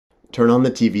Turn on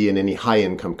the TV in any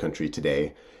high-income country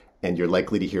today, and you're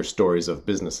likely to hear stories of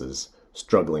businesses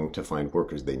struggling to find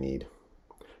workers they need.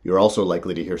 You're also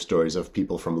likely to hear stories of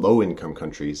people from low-income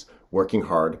countries working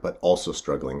hard but also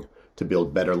struggling to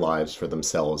build better lives for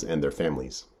themselves and their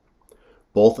families.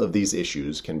 Both of these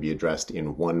issues can be addressed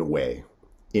in one way: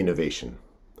 innovation,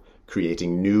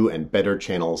 creating new and better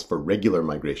channels for regular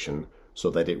migration so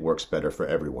that it works better for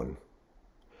everyone.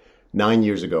 9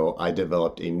 years ago, I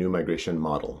developed a new migration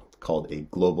model called a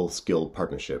Global Skill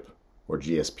Partnership, or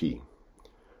GSP.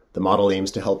 The model aims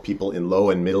to help people in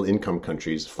low and middle income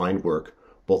countries find work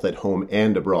both at home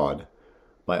and abroad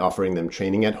by offering them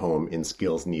training at home in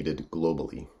skills needed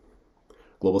globally.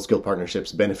 Global skill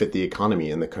partnerships benefit the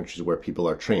economy in the countries where people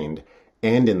are trained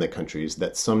and in the countries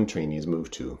that some trainees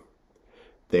move to.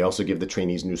 They also give the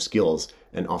trainees new skills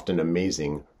and often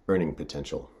amazing earning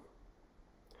potential.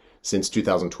 Since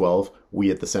 2012,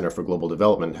 we at the Center for Global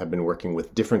Development have been working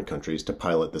with different countries to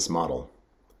pilot this model.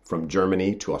 From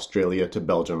Germany to Australia to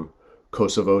Belgium,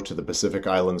 Kosovo to the Pacific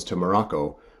Islands to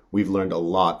Morocco, we've learned a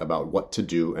lot about what to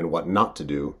do and what not to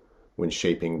do when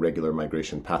shaping regular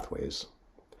migration pathways.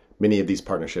 Many of these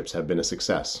partnerships have been a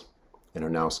success and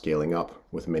are now scaling up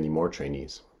with many more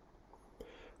trainees.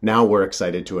 Now we're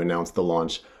excited to announce the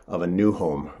launch of a new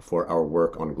home for our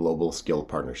work on global skill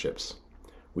partnerships.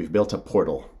 We've built a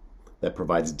portal that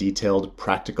provides detailed,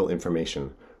 practical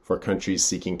information for countries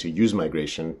seeking to use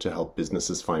migration to help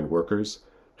businesses find workers,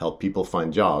 help people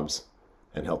find jobs,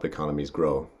 and help economies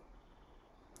grow.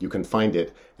 You can find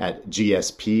it at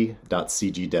gsp.cgdev.org.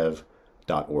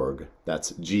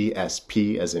 That's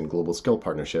GSP as in Global Skill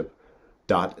Partnership,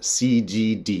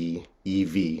 .cgdev.org.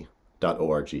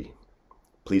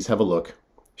 Please have a look,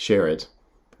 share it,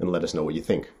 and let us know what you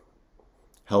think.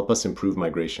 Help us improve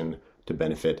migration to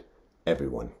benefit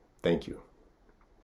everyone. Thank you.